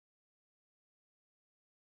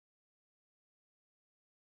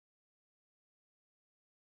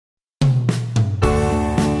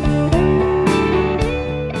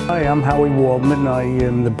I'm Howard Waldman. I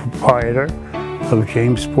am the proprietor of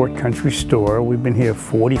Jamesport Country Store. We've been here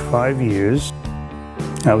 45 years.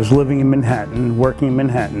 I was living in Manhattan, working in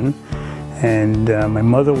Manhattan, and my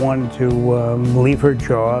mother wanted to leave her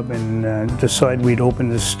job and decide we'd open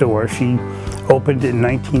this store. She opened it in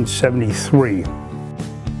 1973.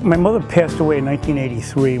 My mother passed away in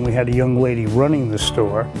 1983, and we had a young lady running the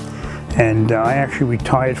store. And I actually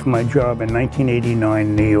retired from my job in 1989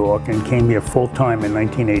 in New York and came here full-time in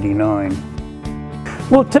 1989.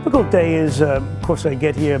 Well, a typical day is, of course, I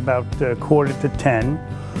get here about 9:45,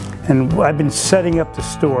 and I've been setting up the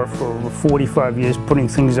store for over 45 years, putting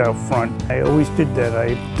things out front. I always did that.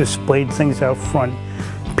 I displayed things out front.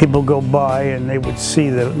 People go by and they would see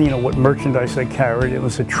that, what merchandise I carried. It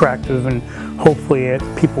was attractive, and hopefully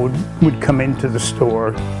people would come into the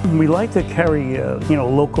store. We like to carry,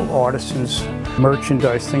 local artisans,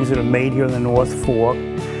 merchandise, things that are made here in the North Fork.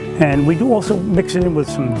 And we do also mix it in with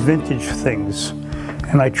some vintage things.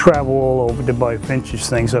 And I travel all over to buy vintage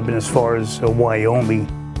things. I've been as far as Wyoming.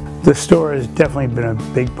 The store has definitely been a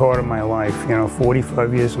big part of my life,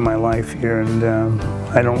 45 years of my life here, and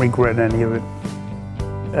I don't regret any of it.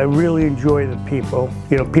 I really enjoy the people.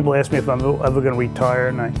 People ask me if I'm ever going to retire,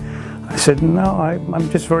 and I said, no, I'm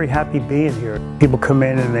just very happy being here. People come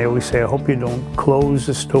in and they always say, I hope you don't close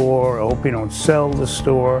the store, I hope you don't sell the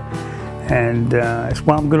store. And I said,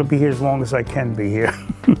 well, I'm going to be here as long as I can be here.